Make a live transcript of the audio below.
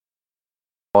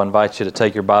I'll invite you to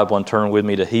take your Bible and turn with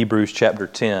me to Hebrews chapter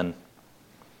 10.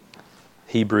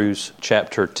 Hebrews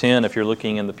chapter 10. If you're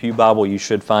looking in the Pew Bible, you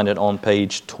should find it on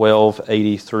page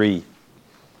 1283.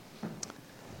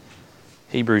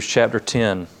 Hebrews chapter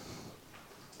 10.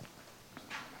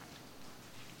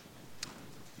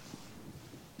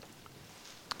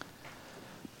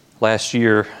 Last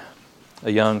year,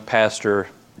 a young pastor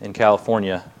in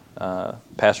California, a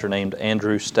pastor named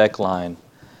Andrew Steckline,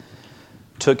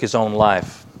 took his own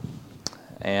life,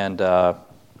 and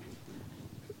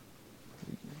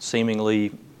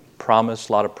seemingly promise,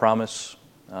 a lot of promise,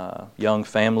 young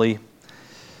family.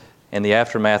 In the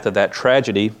aftermath of that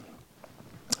tragedy,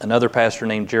 another pastor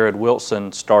named Jared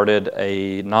Wilson started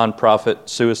a nonprofit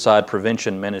suicide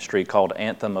prevention ministry called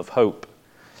Anthem of Hope.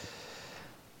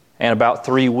 And about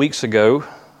 3 weeks ago,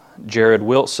 Jared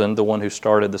Wilson, the one who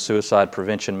started the suicide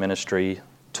prevention ministry,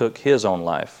 took his own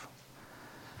life.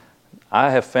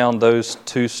 I have found those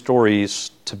two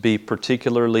stories to be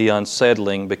particularly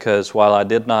unsettling because while I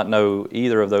did not know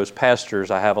either of those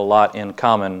pastors, I have a lot in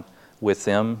common with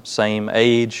them, same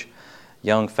age,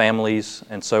 young families,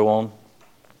 and so on.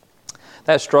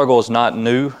 That struggle is not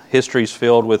new. History is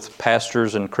filled with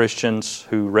pastors and Christians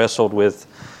who wrestled with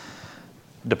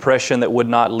depression that would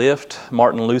not lift.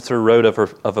 Martin Luther wrote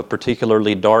of a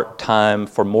particularly dark time.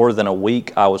 For more than a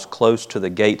week, I was close to the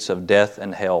gates of death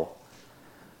and hell.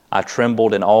 I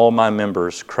trembled in all my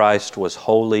members. Christ was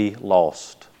wholly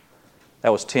lost.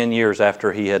 That was 10 years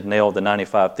after he had nailed the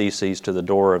 95 Theses to the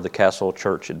door of the Castle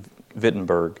Church at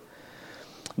Wittenberg.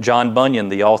 John Bunyan,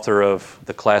 the author of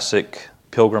the classic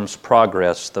Pilgrim's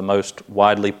Progress, the most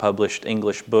widely published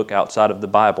English book outside of the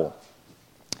Bible.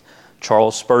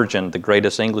 Charles Spurgeon, the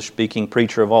greatest English-speaking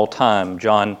preacher of all time.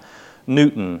 John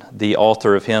Newton, the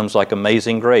author of hymns like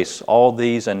Amazing Grace. All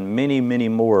these and many, many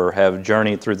more have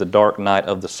journeyed through the dark night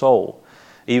of the soul.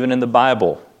 Even in the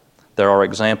Bible, there are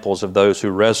examples of those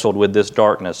who wrestled with this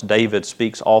darkness. David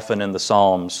speaks often in the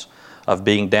Psalms of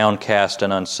being downcast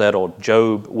and unsettled.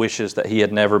 Job wishes that he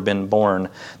had never been born.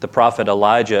 The prophet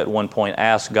Elijah at one point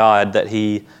asked God that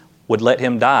he would let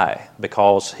him die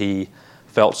because he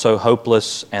felt so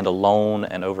hopeless and alone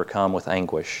and overcome with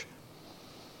anguish.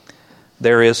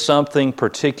 There is something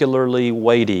particularly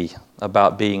weighty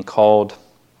about being called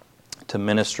to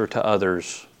minister to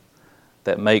others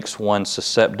that makes one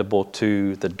susceptible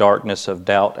to the darkness of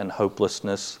doubt and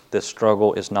hopelessness. This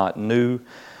struggle is not new.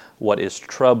 What is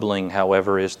troubling,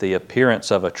 however, is the appearance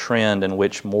of a trend in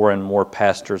which more and more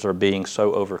pastors are being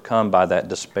so overcome by that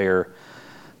despair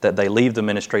that they leave the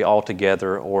ministry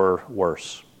altogether or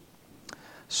worse.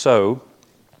 So,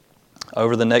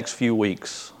 over the next few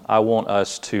weeks, I want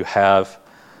us to have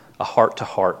a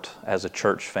heart-to-heart as a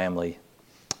church family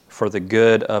for the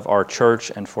good of our church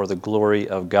and for the glory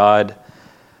of God.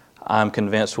 I'm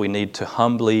convinced we need to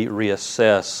humbly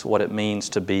reassess what it means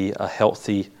to be a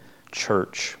healthy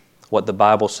church, what the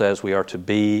Bible says we are to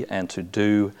be and to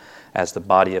do as the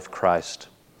body of Christ.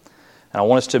 And I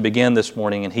want us to begin this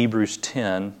morning in Hebrews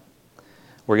 10.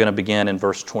 We're going to begin in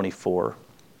verse 24.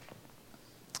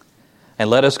 And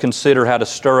let us consider how to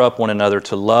stir up one another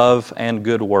to love and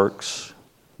good works,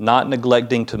 not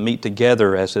neglecting to meet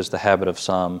together as is the habit of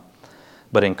some,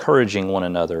 but encouraging one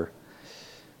another,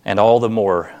 and all the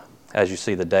more as you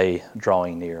see the day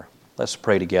drawing near. Let's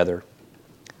pray together.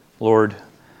 Lord,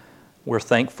 we're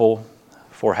thankful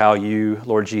for how you,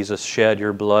 Lord Jesus, shed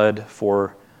your blood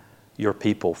for your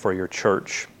people, for your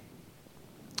church,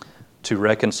 to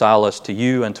reconcile us to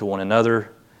you and to one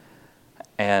another.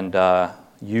 And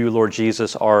you, Lord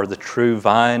Jesus, are the true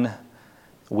vine.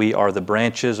 We are the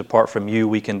branches. Apart from you,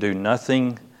 we can do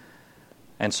nothing.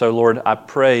 And so, Lord, I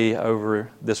pray over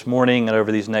this morning and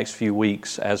over these next few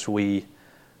weeks as we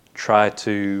try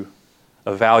to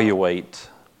evaluate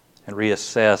and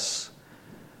reassess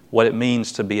what it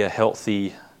means to be a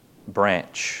healthy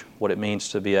branch, what it means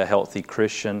to be a healthy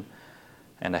Christian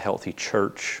and a healthy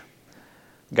church.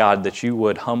 God, that you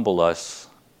would humble us,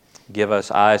 give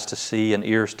us eyes to see and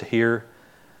ears to hear,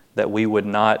 that we would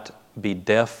not be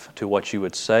deaf to what you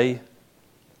would say,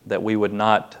 that we would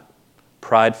not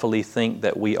pridefully think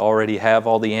that we already have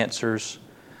all the answers,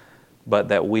 but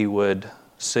that we would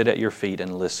sit at your feet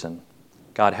and listen.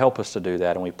 God, help us to do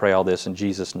that, and we pray all this in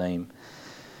Jesus' name.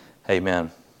 Amen.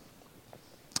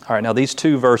 All right, now these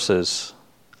two verses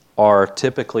are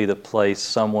typically the place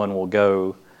someone will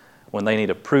go when they need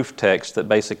a proof text that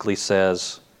basically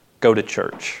says, go to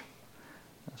church.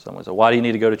 Someone says, why do you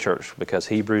need to go to church? Because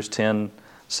Hebrews 10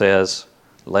 says,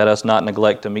 let us not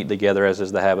neglect to meet together as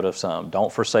is the habit of some.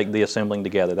 Don't forsake the assembling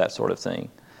together, that sort of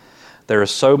thing. There is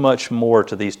so much more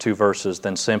to these two verses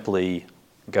than simply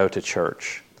go to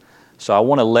church. So I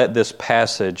want to let this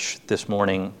passage this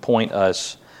morning point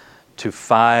us to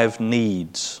 5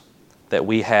 needs that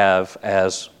we have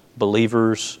as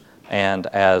believers and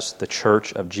as the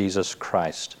Church of Jesus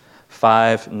Christ.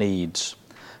 5 needs.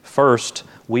 First,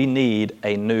 we need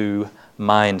a new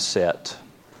mindset.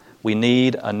 We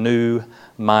need a new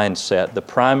mindset. The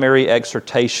primary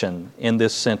exhortation in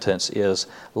this sentence is,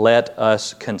 let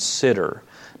us consider.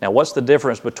 Now, what's the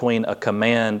difference between a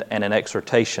command and an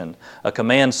exhortation? A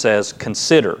command says,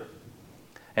 consider.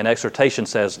 An exhortation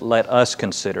says, let us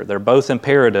consider. They're both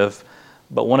imperative,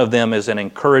 but one of them is an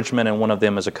encouragement and one of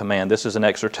them is a command. This is an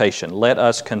exhortation. Let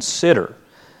us consider.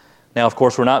 Now, of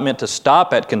course, we're not meant to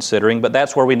stop at considering, but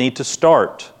that's where we need to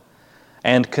start.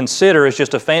 And consider is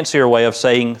just a fancier way of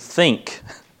saying think.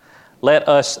 Let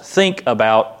us think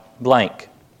about blank.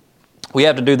 We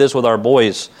have to do this with our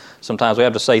boys. Sometimes we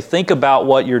have to say, think about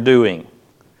what you're doing,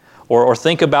 or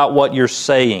think about what you're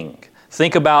saying.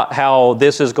 Think about how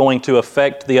this is going to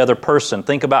affect the other person.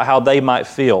 Think about how they might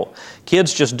feel.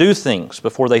 Kids just do things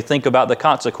before they think about the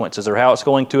consequences or how it's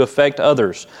going to affect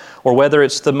others, or whether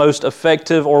it's the most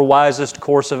effective or wisest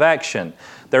course of action.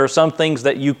 There are some things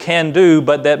that you can do,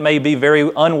 but that may be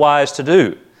very unwise to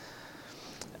do.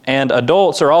 And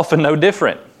adults are often no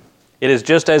different. It is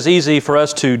just as easy for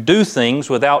us to do things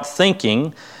without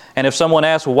thinking. And if someone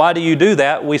asks, well, why do you do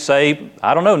that? We say,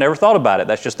 I don't know, never thought about it.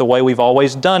 That's just the way we've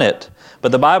always done it.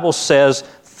 But the Bible says,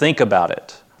 think about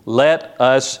it. Let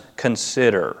us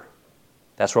consider.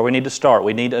 That's where we need to start.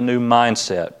 We need a new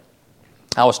mindset.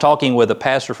 I was talking with a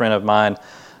pastor friend of mine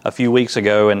a few weeks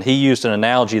ago, and he used an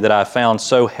analogy that I found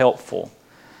so helpful.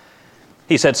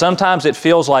 He said, sometimes it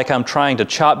feels like I'm trying to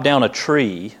chop down a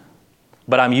tree,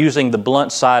 but I'm using the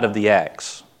blunt side of the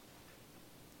axe.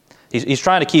 He's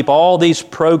trying to keep all these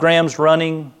programs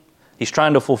running. He's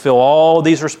trying to fulfill all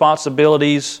these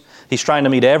responsibilities. He's trying to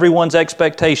meet everyone's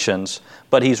expectations,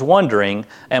 but he's wondering,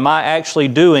 am I actually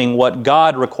doing what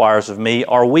God requires of me?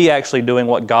 Are we actually doing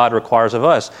what God requires of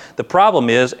us? The problem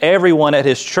is, everyone at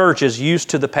his church is used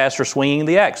to the pastor swinging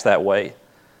the axe that way.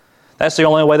 That's the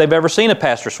only way they've ever seen a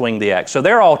pastor swing the axe. So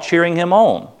they're all cheering him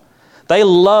on. They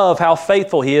love how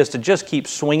faithful he is to just keep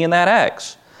swinging that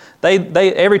axe. They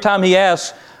every time he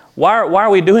asks, why are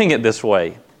we doing it this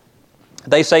way?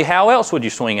 They say, how else would you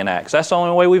swing an axe? That's the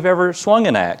only way we've ever swung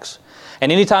an axe. And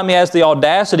anytime he has the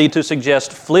audacity to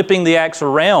suggest flipping the axe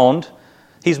around,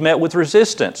 he's met with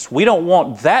resistance. We don't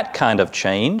want that kind of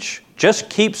change. Just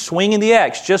keep swinging the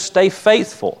axe. Just stay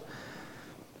faithful.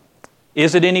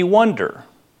 Is it any wonder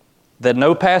that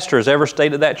no pastor has ever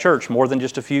stayed at that church more than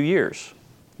just a few years?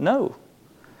 No.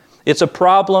 It's a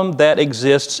problem that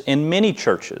exists in many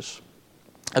churches.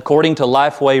 According to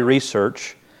Lifeway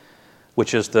Research,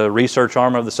 which is the research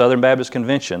arm of the Southern Baptist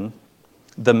Convention,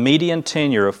 the median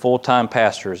tenure of full-time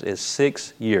pastors is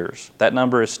 6 years. That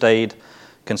number has stayed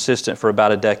consistent for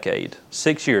about a decade.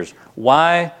 6 years.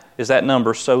 Why is that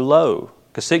number so low?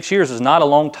 Because 6 years is not a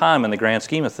long time in the grand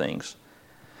scheme of things.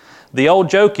 The old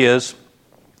joke is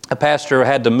a pastor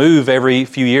had to move every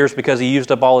few years because he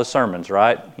used up all his sermons,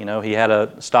 right? You know, he had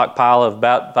a stockpile of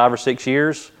about 5 or 6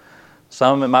 years.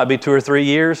 Some it might be 2 or 3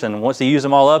 years, and once he used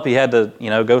them all up, he had to,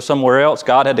 go somewhere else.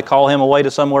 God had to call him away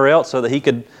to somewhere else so that he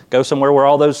could go somewhere where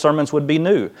all those sermons would be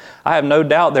new. I have no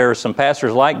doubt there are some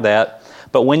pastors like that,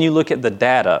 but when you look at the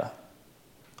data,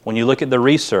 when you look at the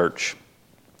research,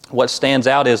 what stands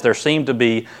out is there seem to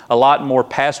be a lot more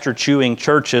pastor-chewing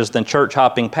churches than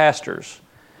church-hopping pastors.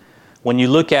 When you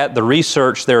look at the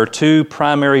research, there are 2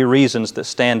 primary reasons that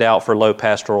stand out for low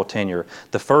pastoral tenure.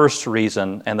 The first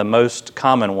reason, and the most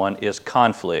common one, is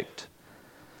conflict.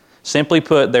 Simply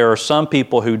put, there are some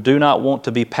people who do not want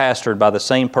to be pastored by the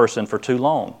same person for too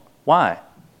long. Why?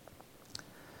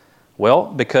 Well,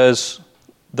 because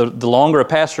the longer a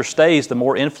pastor stays, the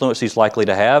more influence he's likely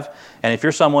to have. And if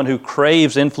you're someone who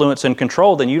craves influence and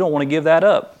control, then you don't want to give that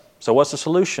up. So what's the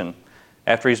solution?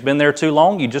 After he's been there too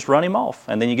long, you just run him off,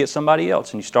 and then you get somebody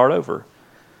else, and you start over.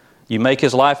 You make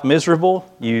his life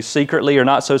miserable. You secretly or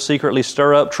not so secretly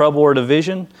stir up trouble or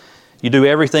division. You do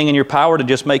everything in your power to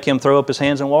just make him throw up his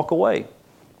hands and walk away.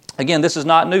 Again, this is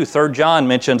not new. 3 John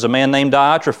mentions a man named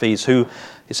Diotrephes who,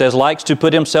 he says, likes to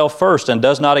put himself first and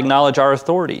does not acknowledge our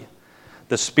authority.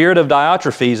 The spirit of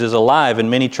Diotrephes is alive in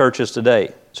many churches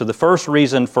today. So the first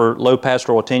reason for low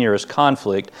pastoral tenure is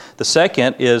conflict. The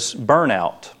second is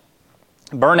burnout.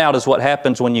 Burnout is what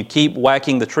happens when you keep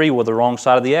whacking the tree with the wrong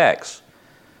side of the axe.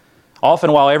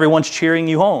 Often while everyone's cheering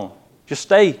you on. Just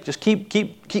stay, just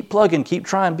keep plugging, keep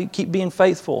trying, keep being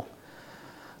faithful.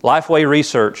 Lifeway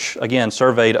Research, again,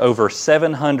 surveyed over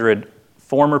 700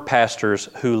 former pastors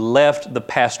who left the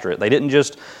pastorate. They didn't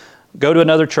just go to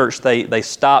another church, they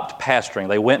stopped pastoring.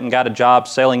 They went and got a job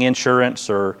selling insurance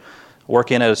or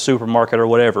working at a supermarket or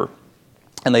whatever.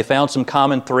 And they found some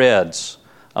common threads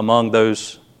among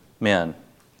those men.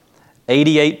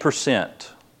 88%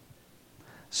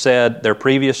 said their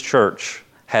previous church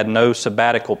had no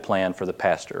sabbatical plan for the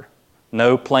pastor,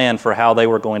 no plan for how they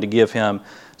were going to give him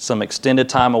some extended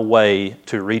time away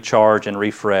to recharge and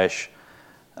refresh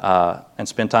and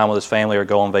spend time with his family or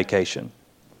go on vacation.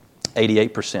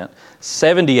 88%.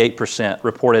 78%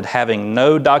 reported having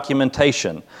no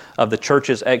documentation of the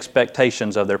church's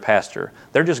expectations of their pastor.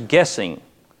 They're just guessing.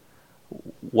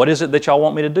 What is it that y'all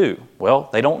want me to do? Well,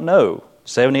 they don't know.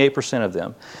 78% of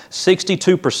them.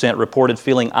 62% reported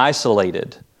feeling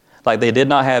isolated, like they did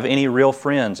not have any real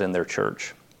friends in their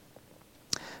church.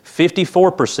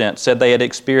 54% said they had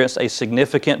experienced a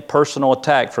significant personal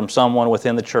attack from someone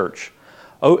within the church.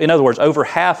 In other words, over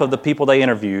half of the people they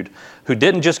interviewed who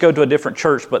didn't just go to a different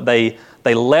church, but they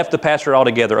left the pastor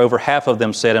altogether, over half of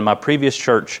them said, in my previous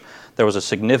church, there was a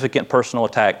significant personal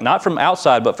attack, not from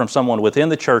outside, but from someone within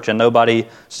the church, and nobody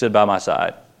stood by my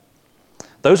side.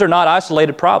 Those are not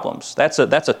isolated problems. That's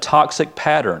a toxic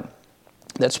pattern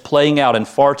that's playing out in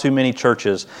far too many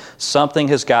churches. Something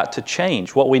has got to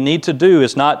change. What we need to do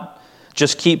is not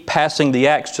just keep passing the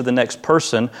axe to the next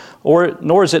person,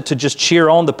 nor is it to just cheer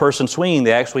on the person swinging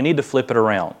the axe. We need to flip it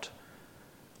around.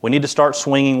 We need to start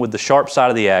swinging with the sharp side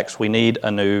of the axe. We need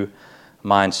a new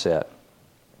mindset.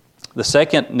 The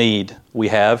second need we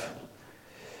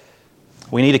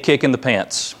need a kick in the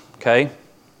pants, okay?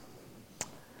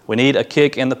 We need a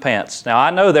kick in the pants. Now, I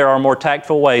know there are more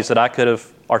tactful ways that I could have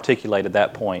articulated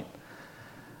that point,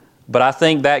 but I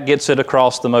think that gets it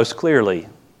across the most clearly.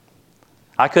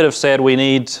 I could have said we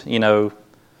need,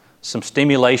 some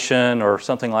stimulation or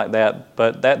something like that,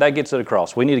 but that gets it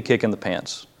across. We need a kick in the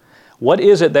pants. What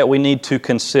is it that we need to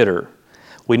consider?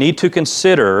 We need to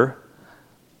consider,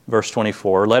 verse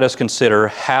 24, let us consider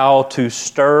how to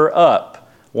stir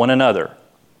up one another.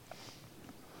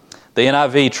 The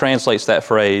NIV translates that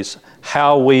phrase,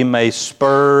 how we may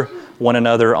spur one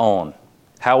another on.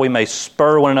 How we may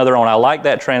spur one another on. I like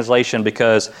that translation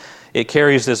because it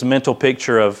carries this mental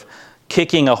picture of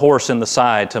kicking a horse in the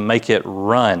side to make it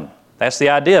run. That's the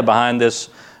idea behind this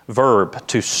verb,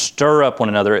 to stir up one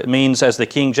another. It means, as the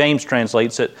King James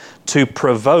translates it, to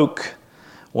provoke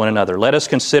one another. Let us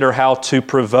consider how to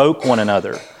provoke one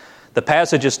another. The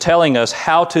passage is telling us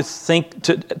to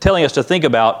think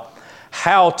about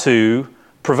how to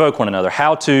provoke one another,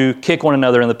 how to kick one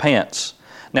another in the pants.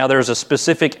 Now, there's a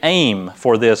specific aim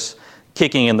for this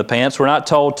kicking in the pants. We're not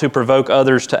told to provoke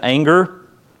others to anger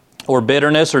or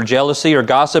bitterness or jealousy or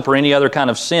gossip or any other kind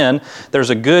of sin.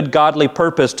 There's a good godly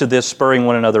purpose to this spurring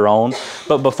one another on.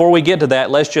 But before we get to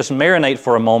that, let's just marinate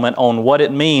for a moment on what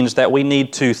it means that we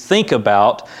need to think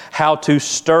about how to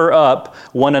stir up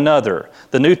one another.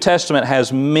 The New Testament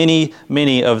has many,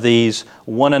 many of these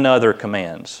one another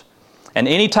commands. And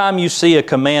anytime you see a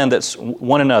command that's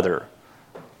one another,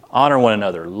 honor one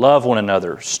another, love one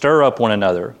another, stir up one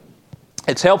another,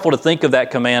 it's helpful to think of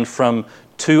that command from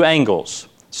two angles.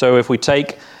 So if we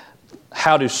take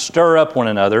how to stir up one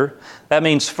another, that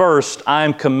means first,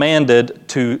 I'm commanded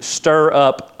to stir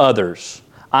up others.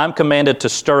 I'm commanded to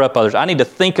stir up others. I need to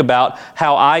think about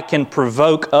how I can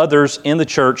provoke others in the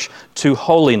church to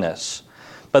holiness.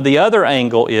 But the other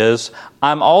angle is,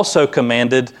 I'm also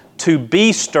commanded to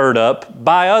be stirred up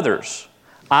by others.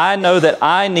 I know that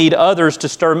I need others to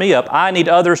stir me up. I need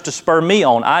others to spur me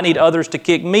on. I need others to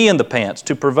kick me in the pants,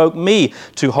 to provoke me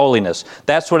to holiness.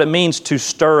 That's what it means to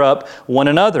stir up one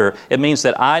another. It means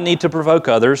that I need to provoke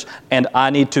others and I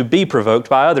need to be provoked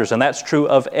by others. And that's true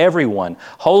of everyone.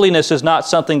 Holiness is not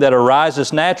something that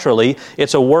arises naturally.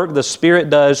 It's a work the Spirit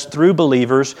does through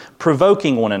believers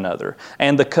provoking one another.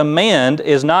 And the command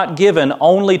is not given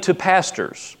only to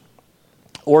pastors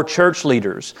or church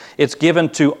leaders. It's given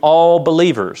to all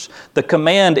believers. The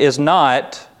command is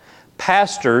not,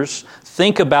 pastors,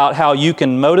 think about how you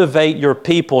can motivate your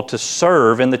people to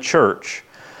serve in the church.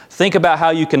 Think about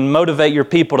how you can motivate your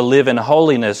people to live in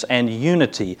holiness and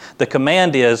unity. The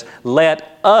command is,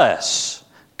 let us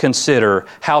consider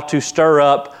how to stir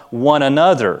up one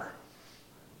another.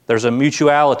 There's a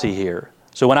mutuality here.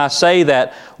 So when I say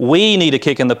that we need a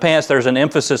kick in the pants, there's an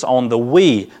emphasis on the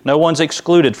we. No one's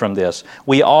excluded from this.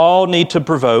 We all need to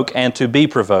provoke and to be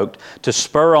provoked, to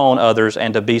spur on others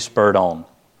and to be spurred on.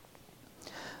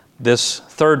 This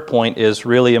third point is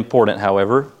really important,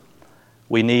 however.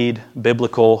 We need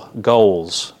biblical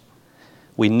goals.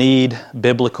 We need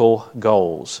biblical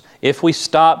goals. If we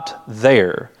stopped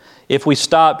there, if we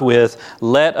stopped with,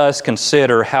 let us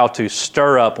consider how to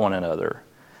stir up one another,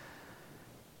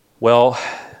 well,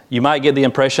 You might get the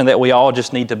impression that we all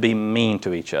just need to be mean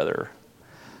to each other.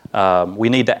 We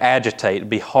need to agitate,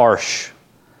 be harsh.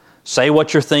 Say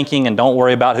what you're thinking and don't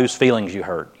worry about whose feelings you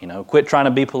hurt. Quit trying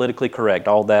to be politically correct,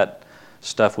 all that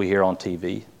stuff we hear on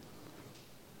TV.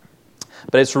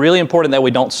 But it's really important that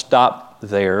we don't stop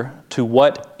there. To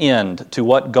what end, to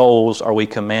what goals are we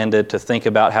commanded to think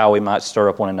about how we might stir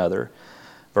up one another?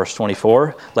 Verse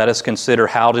 24, let us consider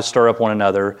how to stir up one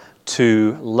another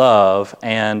to love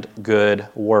and good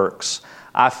works.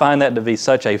 I find that to be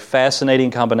such a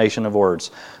fascinating combination of words.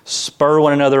 Spur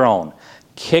one another on,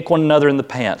 kick one another in the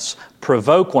pants,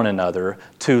 provoke one another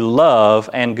to love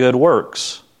and good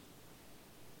works.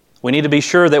 We need to be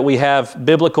sure that we have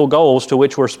biblical goals to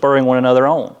which we're spurring one another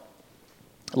on.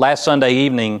 Last Sunday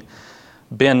evening,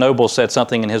 Ben Noble said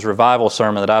something in his revival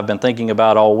sermon that I've been thinking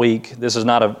about all week. This is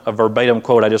not a verbatim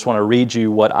quote. I just want to read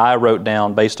you what I wrote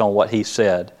down based on what he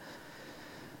said.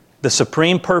 The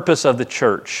supreme purpose of the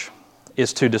church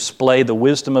is to display the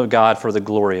wisdom of God for the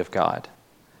glory of God.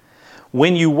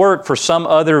 When you work for some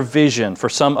other vision, for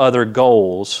some other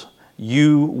goals,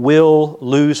 you will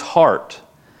lose heart.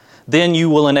 Then you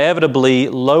will inevitably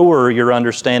lower your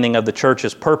understanding of the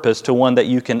church's purpose to one that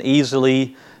you can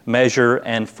easily measure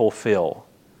and fulfill.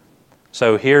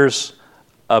 So here's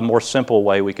a more simple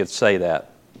way we could say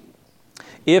that.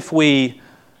 If we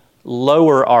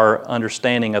lower our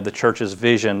understanding of the church's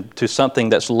vision to something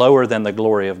that's lower than the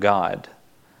glory of God,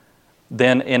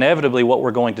 then inevitably what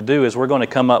we're going to do is we're going to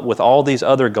come up with all these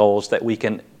other goals that we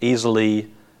can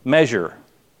easily measure,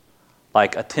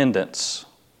 like attendance.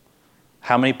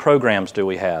 How many programs do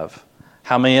we have?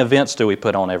 How many events do we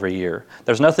put on every year?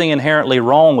 There's nothing inherently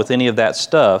wrong with any of that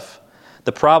stuff.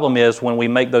 The problem is when we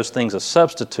make those things a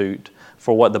substitute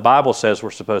for what the Bible says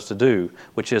we're supposed to do,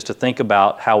 which is to think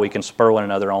about how we can spur one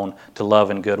another on to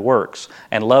love and good works.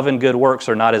 And love and good works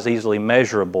are not as easily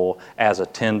measurable as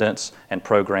attendance and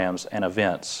programs and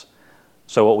events.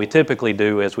 So what we typically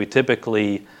do is we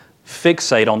typically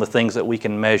fixate on the things that we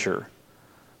can measure,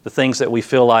 the things that we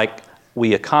feel like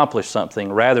we accomplish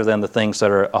something rather than the things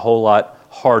that are a whole lot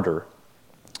harder.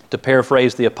 To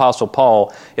paraphrase the Apostle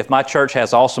Paul, if my church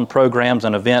has awesome programs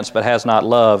and events but has not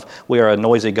love, we are a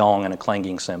noisy gong and a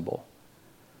clanging cymbal.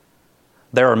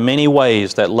 There are many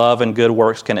ways that love and good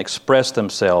works can express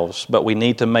themselves, but we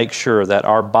need to make sure that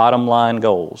our bottom line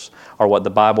goals are what the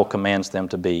Bible commands them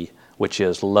to be, which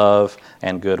is love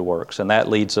and good works. And that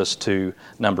leads us to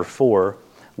number 4,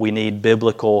 we need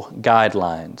biblical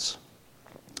guidelines.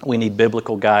 We need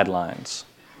biblical guidelines.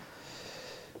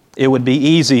 It would be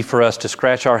easy for us to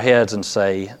scratch our heads and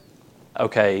say,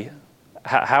 okay,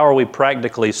 how are we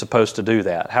practically supposed to do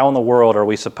that? How in the world are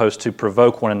we supposed to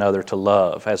provoke one another to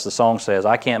love? As the song says,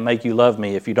 I can't make you love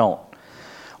me if you don't.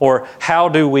 Or how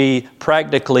do we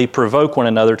practically provoke one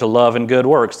another to love and good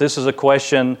works? This is a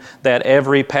question that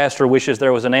every pastor wishes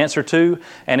there was an answer to.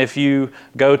 And if you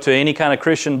go to any kind of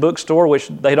Christian bookstore, which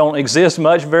they don't exist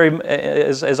much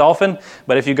as often,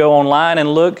 but if you go online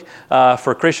and look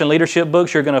for Christian leadership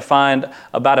books, you're going to find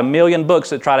about 1 million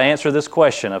books that try to answer this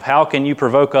question of how can you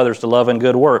provoke others to love and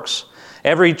good works.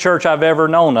 Every church I've ever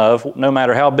known of, no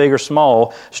matter how big or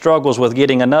small, struggles with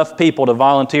getting enough people to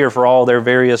volunteer for all their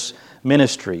various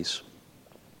ministries.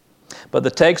 But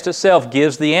the text itself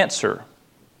gives the answer.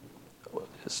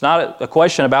 It's not a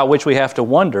question about which we have to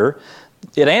wonder.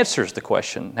 It answers the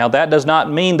question. Now that does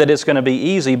not mean that it's going to be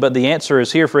easy, but the answer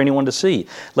is here for anyone to see.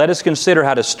 Let us consider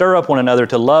how to stir up one another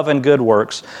to love and good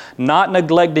works, not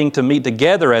neglecting to meet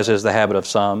together as is the habit of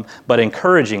some, but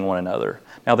encouraging one another.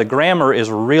 Now the grammar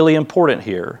is really important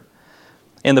here.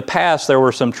 In the past, there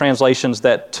were some translations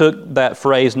that took that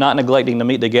phrase, not neglecting to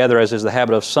meet together as is the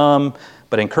habit of some,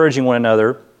 but encouraging one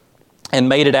another, and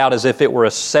made it out as if it were a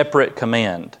separate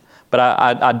command. But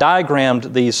I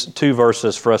diagrammed these 2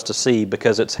 verses for us to see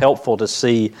because it's helpful to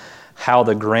see how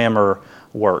the grammar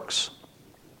works.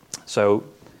 So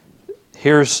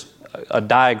here's a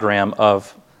diagram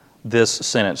of this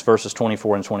sentence, verses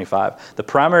 24 and 25. The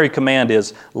primary command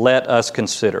is, let us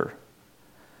consider.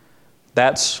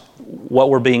 That's what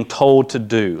we're being told to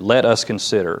do. Let us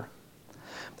consider.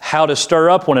 How to stir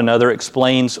up one another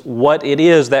explains what it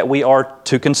is that we are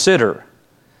to consider.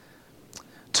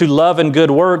 To love and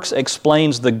good works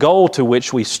explains the goal to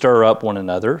which we stir up one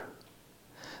another.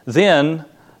 Then,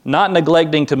 not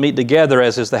neglecting to meet together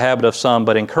as is the habit of some,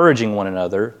 but encouraging one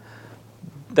another.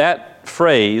 That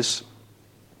phrase,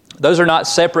 those are not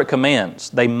separate commands.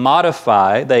 They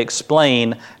modify, they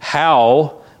explain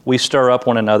how we stir up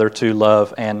one another to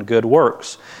love and good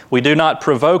works. We do not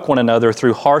provoke one another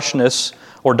through harshness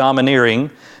or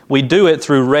domineering. We do it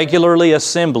through regularly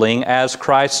assembling as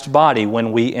Christ's body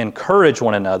when we encourage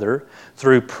one another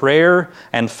through prayer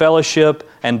and fellowship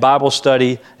and Bible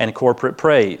study and corporate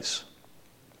praise.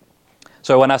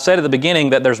 So when I said at the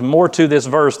beginning that there's more to this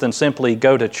verse than simply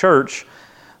go to church,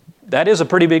 that is a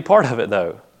pretty big part of it,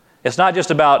 though. It's not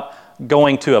just about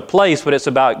going to a place, but it's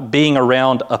about being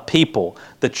around a people.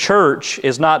 The church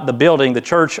is not the building. The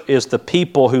church is the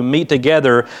people who meet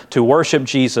together to worship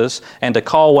Jesus and to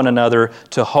call one another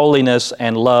to holiness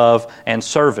and love and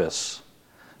service.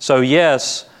 So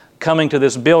yes, coming to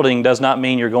this building does not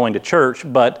mean you're going to church,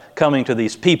 but coming to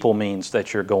these people means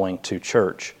that you're going to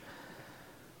church.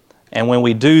 And when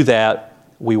we do that,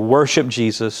 we worship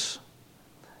Jesus.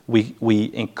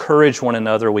 We encourage one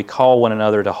another, we call one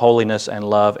another to holiness and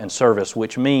love and service,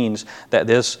 which means that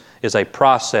this is a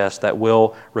process that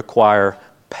will require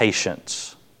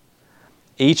patience.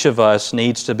 Each of us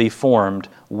needs to be formed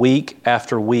week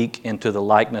after week into the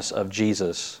likeness of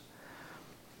Jesus.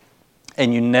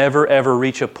 And you never ever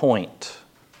reach a point.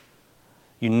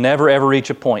 You never ever reach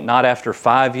a point, not after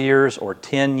 5 years or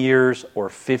 10 years or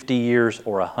 50 years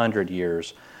or 100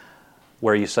 years,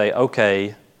 where you say,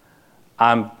 okay,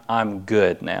 I'm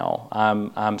good now.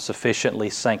 I'm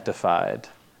sufficiently sanctified.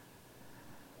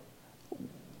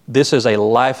 This is a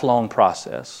lifelong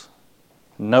process.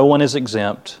 No one is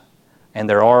exempt, and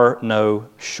there are no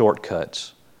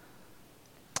shortcuts.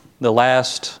 The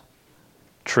last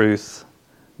truth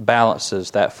balances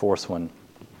that fourth one.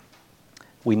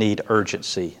 We need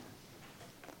urgency.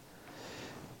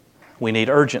 We need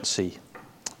urgency.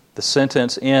 The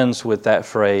sentence ends with that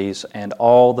phrase, and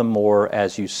all the more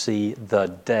as you see the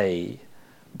day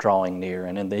drawing near.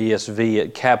 And in the ESV,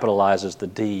 it capitalizes the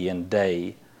D in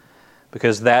day,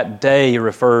 because that day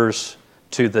refers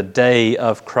to the day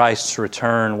of Christ's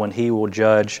return when He will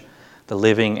judge the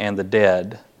living and the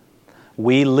dead.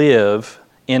 We live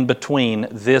in between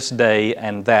this day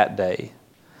and that day.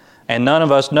 And none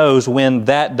of us knows when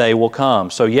that day will come.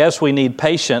 So yes, we need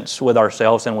patience with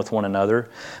ourselves and with one another,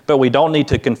 but we don't need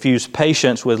to confuse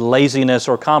patience with laziness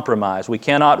or compromise. We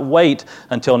cannot wait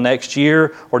until next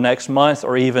year or next month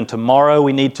or even tomorrow.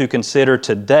 We need to consider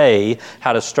today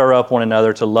how to stir up one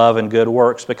another to love and good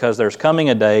works, because there's coming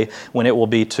a day when it will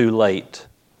be too late.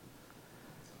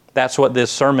 That's what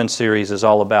this sermon series is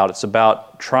all about. It's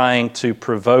about trying to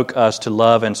provoke us to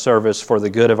love and service for the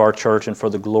good of our church and for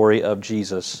the glory of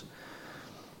Jesus.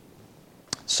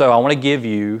 So I want to give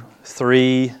you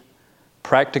 3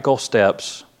 practical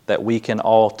steps that we can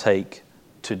all take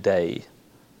today.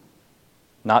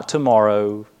 Not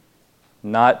tomorrow,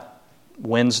 not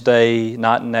Wednesday,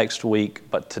 not next week,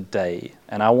 but today.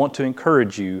 And I want to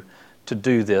encourage you to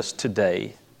do this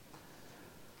today.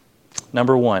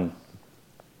 Number 1,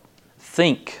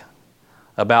 think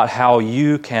about how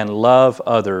you can love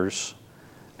others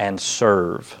and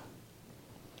serve.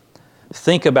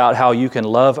 Think about how you can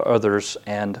love others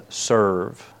and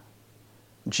serve.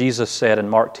 Jesus said in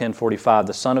Mark 10:45,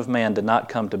 "The Son of Man did not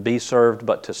come to be served,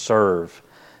 but to serve,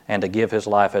 and to give His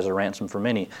life as a ransom for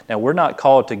many." Now, we're not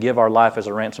called to give our life as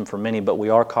a ransom for many, but we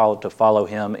are called to follow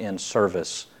Him in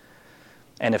service.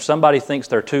 And if somebody thinks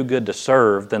they're too good to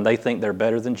serve, then they think they're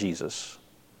better than Jesus.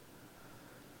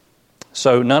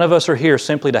 So none of us are here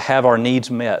simply to have our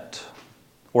needs met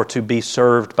or to be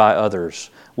served by others.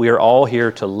 We are all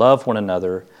here to love one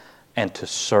another and to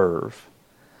serve.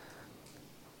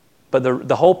 But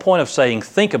the whole point of saying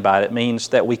think about it means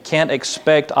that we can't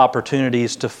expect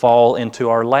opportunities to fall into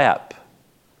our lap.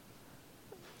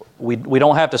 We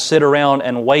don't have to sit around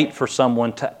and wait for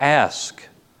someone to ask.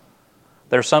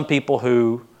 There are some people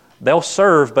who they'll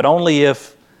serve, but only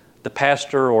if the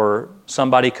pastor or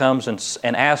somebody comes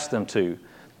and asks them to.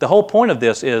 The whole point of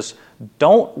this is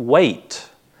don't wait.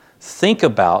 Think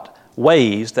about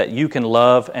ways that you can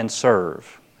love and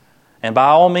serve. And by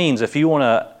all means, if you want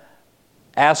to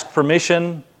ask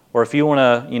permission, or if you want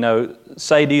to,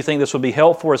 say, do you think this would be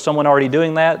helpful? Is someone already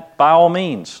doing that? By all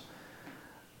means.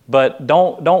 But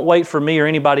don't wait for me or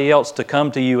anybody else to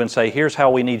come to you and say, here's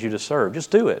how we need you to serve. Just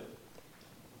do it.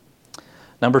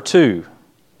 Number 2,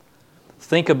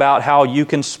 think about how you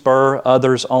can spur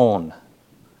others on.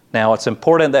 Now, it's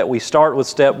important that we start with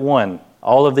step 1.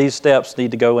 All of these steps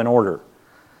need to go in order.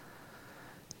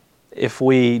 If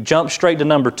we jump straight to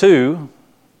number 2,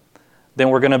 then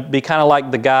we're going to be kind of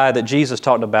like the guy that Jesus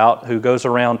talked about who goes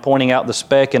around pointing out the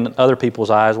speck in other people's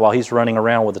eyes while he's running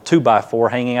around with a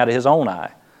 2x4 hanging out of his own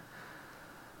eye.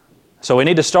 So we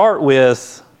need to start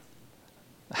with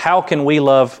how can we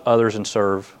love others and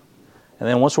serve? And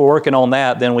then once we're working on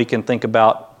that, then we can think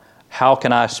about how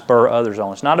can I spur others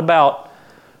on. It's not about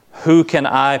who can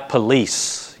I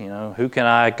police, who can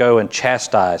I go and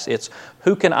chastise. It's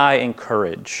who can I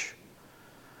encourage?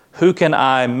 Who can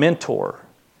I mentor?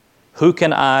 Who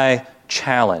can I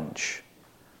challenge.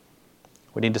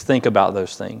 We need to think about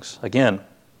those things. Again,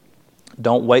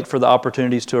 don't wait for the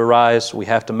opportunities to arise. We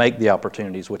have to make the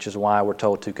opportunities, which is why we're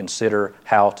told to consider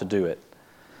how to do it.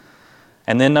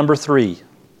 And then number 3,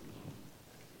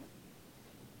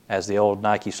 as the old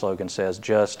Nike slogan says,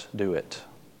 just do it.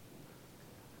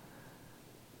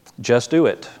 Just do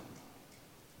it.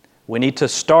 We need to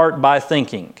start by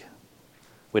thinking.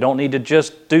 We don't need to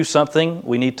just do something.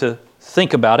 We need to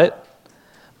think about it,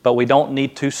 but we don't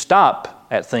need to stop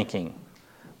at thinking.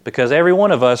 Because every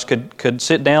one of us could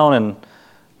sit down and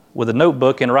with a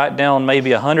notebook and write down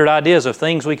maybe 100 ideas of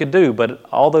things we could do, but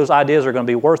all those ideas are going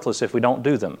to be worthless if we don't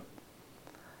do them.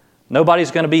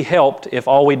 Nobody's going to be helped if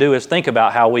all we do is think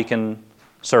about how we can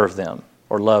serve them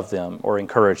or love them or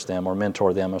encourage them or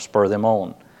mentor them or spur them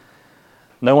on.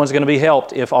 No one's going to be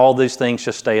helped if all these things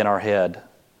just stay in our head.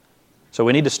 So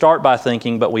we need to start by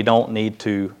thinking, but we don't need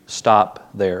to stop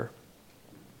there.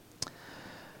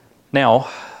 Now,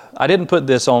 I didn't put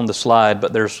this on the slide,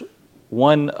 but there's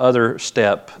one other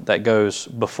step that goes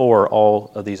before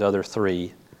all of these other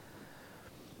 3.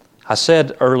 I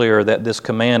said earlier that this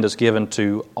command is given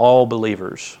to all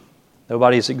believers.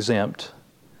 Nobody's exempt.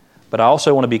 But I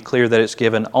also want to be clear that it's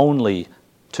given only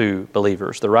to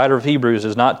believers. The writer of Hebrews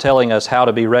is not telling us how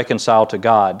to be reconciled to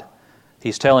God.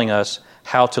 He's telling us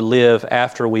how to live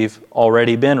after we've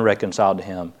already been reconciled to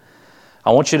Him.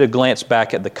 I want you to glance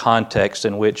back at the context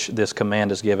in which this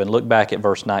command is given. Look back at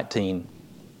verse 19.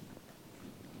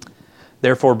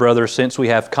 Therefore, brothers, since we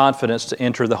have confidence to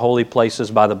enter the holy places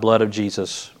by the blood of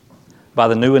Jesus, by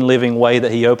the new and living way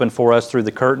that He opened for us through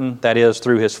the curtain, that is,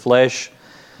 through His flesh,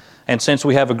 and since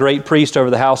we have a great priest over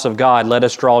the house of God, let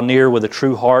us draw near with a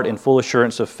true heart and full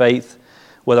assurance of faith,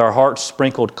 with our hearts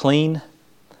sprinkled clean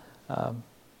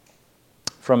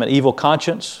from an evil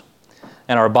conscience,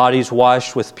 and our bodies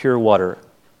washed with pure water.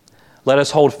 Let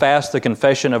us hold fast the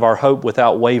confession of our hope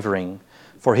without wavering,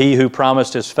 for He who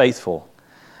promised is faithful.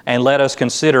 And let us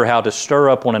consider how to stir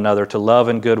up one another to love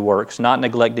and good works, not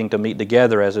neglecting to meet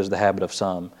together as is the habit of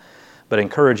some, but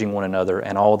encouraging one another,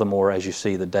 and all the more as you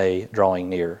see the day drawing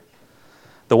near.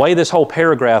 The way this whole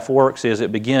paragraph works is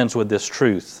it begins with this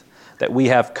truth, that we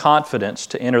have confidence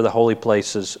to enter the holy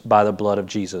places by the blood of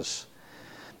Jesus.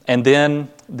 And then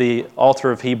the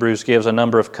author of Hebrews gives a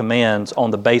number of commands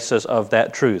on the basis of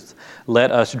that truth.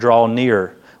 Let us draw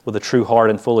near with a true heart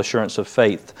and full assurance of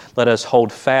faith. Let us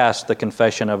hold fast the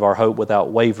confession of our hope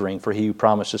without wavering, for He who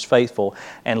promised is faithful.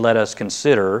 And let us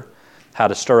consider how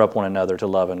to stir up one another to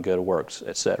love and good works,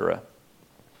 etc.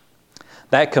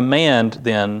 That command,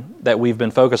 then, that we've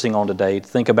been focusing on today, to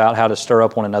think about how to stir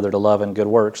up one another to love and good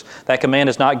works, that command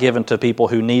is not given to people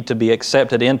who need to be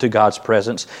accepted into God's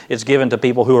presence. It's given to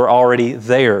people who are already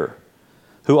there,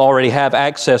 who already have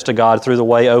access to God through the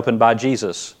way opened by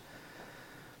Jesus.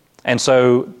 And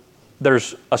so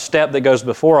there's a step that goes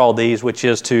before all these, which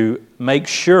is to make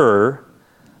sure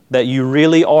that you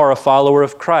really are a follower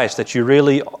of Christ, that you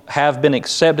really have been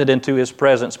accepted into His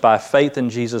presence by faith in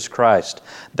Jesus Christ.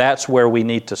 That's where we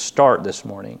need to start this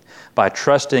morning, by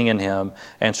trusting in Him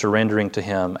and surrendering to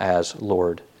Him as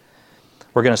Lord.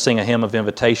 We're going to sing a hymn of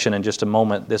invitation in just a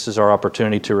moment. This is our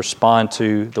opportunity to respond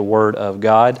to the Word of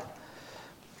God.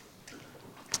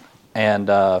 And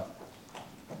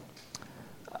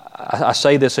I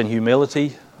say this in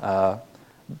humility, and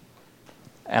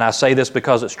I say this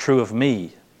because it's true of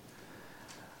me,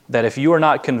 that if you are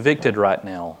not convicted right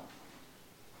now,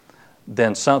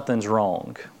 then something's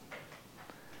wrong.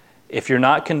 If you're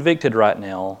not convicted right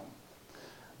now,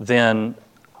 then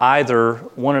either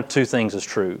one or two things is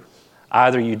true.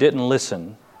 Either you didn't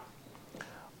listen,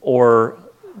 or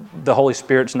the Holy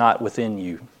Spirit's not within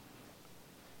you.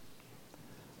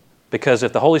 Because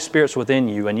if the Holy Spirit's within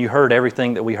you and you heard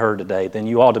everything that we heard today, then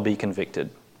you ought to be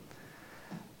convicted.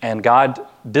 And God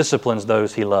disciplines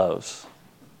those He loves.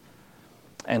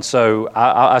 And so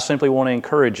I simply want to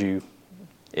encourage you,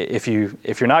 if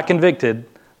you're not convicted,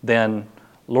 then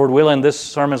Lord willing, this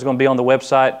sermon is going to be on the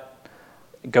website.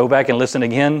 Go back and listen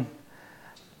again.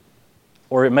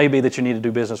 Or it may be that you need to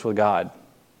do business with God.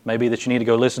 Maybe that you need to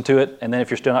go listen to it, and then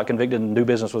if you're still not convicted, then do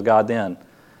business with God then.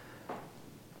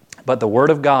 But the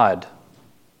Word of God,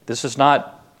 this is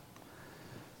not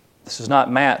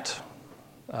Matt.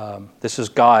 This is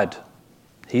God.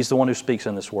 He's the one who speaks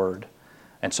in this Word.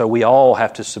 And so we all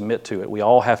have to submit to it. We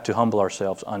all have to humble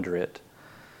ourselves under it.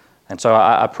 And so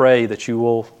I pray that you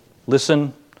will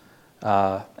listen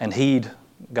and heed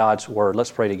God's Word.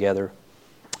 Let's pray together.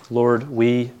 Lord,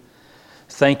 we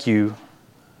thank You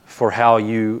for how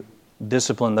You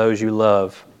discipline those You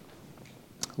love.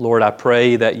 Lord, I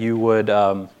pray that You would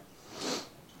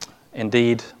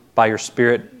indeed, by Your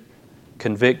Spirit,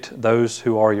 convict those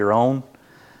who are your own.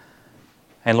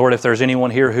 And Lord, if there's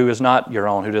anyone here who is not your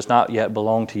own, who does not yet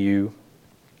belong to you,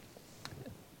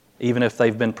 even if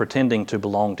they've been pretending to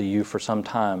belong to you for some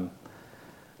time,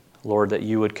 Lord, that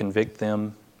you would convict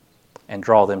them and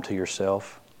draw them to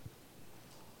yourself.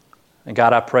 And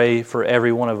God, I pray for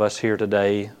every one of us here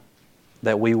today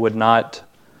that we would not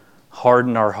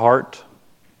harden our heart,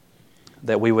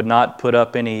 that we would not put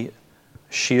up any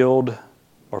shield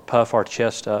or puff our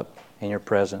chest up in your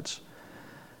presence,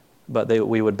 but that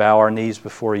we would bow our knees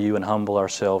before you and humble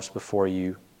ourselves before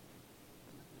you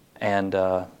and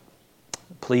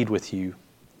plead with you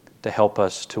to help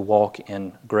us to walk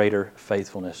in greater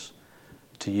faithfulness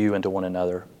to you and to one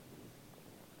another.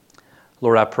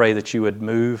 Lord, I pray that you would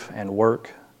move and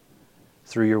work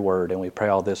through your word, and we pray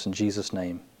all this in Jesus'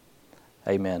 name.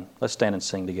 Amen. Let's stand and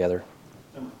sing together.